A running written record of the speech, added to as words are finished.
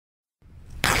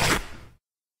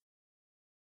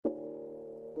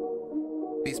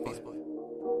Peace, boy.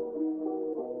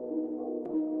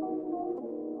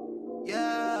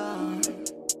 Yeah.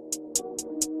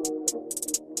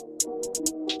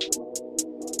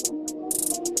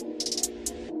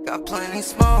 Got plenty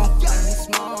smoke,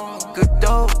 good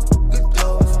dope,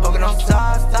 smoking on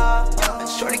side,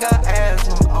 shorty got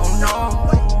asthma, oh no.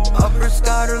 Upper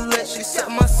got her lit, she set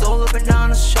my soul up and down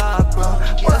the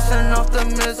chakra. Bustin' off the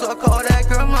missile, I call that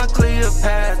girl my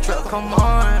Cleopatra. Come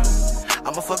on,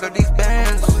 I'ma fuck up these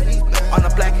bands on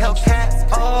a black Hellcat,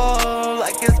 oh,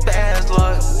 like it's bad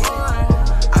luck.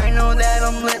 I know that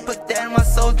I'm lit, but then my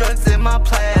soul drugs in my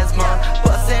plasma.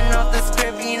 Bustin' off the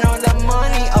script, you know that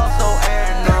money also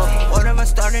air no. What am I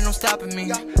starting, no stopping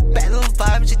me. Bad little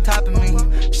vibe, she topping me.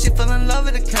 She fell in love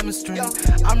with the chemistry.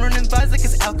 I'm running vibes like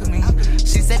it's alchemy.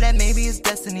 She said that maybe it's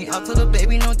destiny. I'll tell the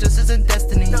baby no justice and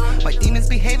destiny. My demons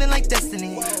behaving like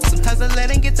destiny. Sometimes I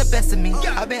let it get the best of me.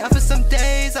 I've been up for some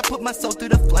days, I put my soul through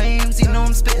the flames. You know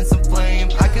I'm spitting some flame.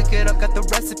 I could get up, got the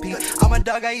recipe. I'm a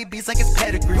dog, I eat beats like it's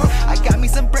pedigree. I got me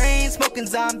some brains, smoking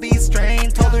zombie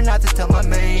strain. Told her not to tell my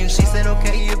main. She said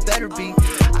okay, you better be.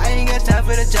 I ain't got time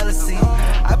for the jealousy.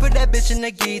 I put that bitch in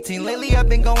the guillotine. Lately I've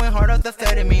been going hard off the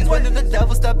amphetamines. When did the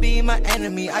devil stop being my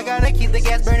enemy? I gotta keep the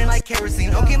gas burning like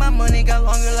kerosene. Okay, my money got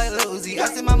longer like Lil Uzi. I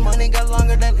said my money got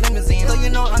longer than limousine. So you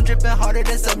know I'm dripping harder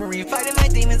than submarine. Fighting my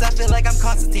demons, I feel like I'm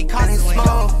Constantine. Constantly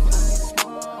smoke,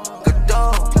 good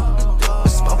dope,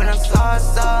 smoking on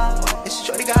side. This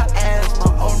shorty got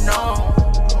asthma, oh no.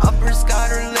 Upper got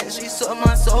her lit, she saw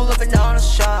my soul up and down the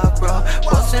chakra.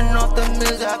 Bustin' off the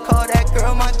music, I call that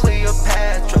girl my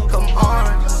Cleopatra. Come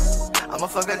on, I'ma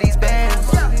fuck up these bands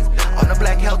on a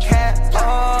black Hellcat,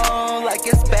 oh, like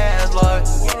it's bad luck.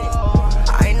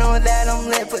 I know that I'm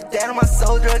lit, put that on my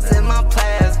soul drugs in my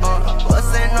plasma.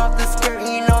 Bustin' off the skirt,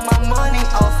 you know my money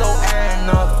also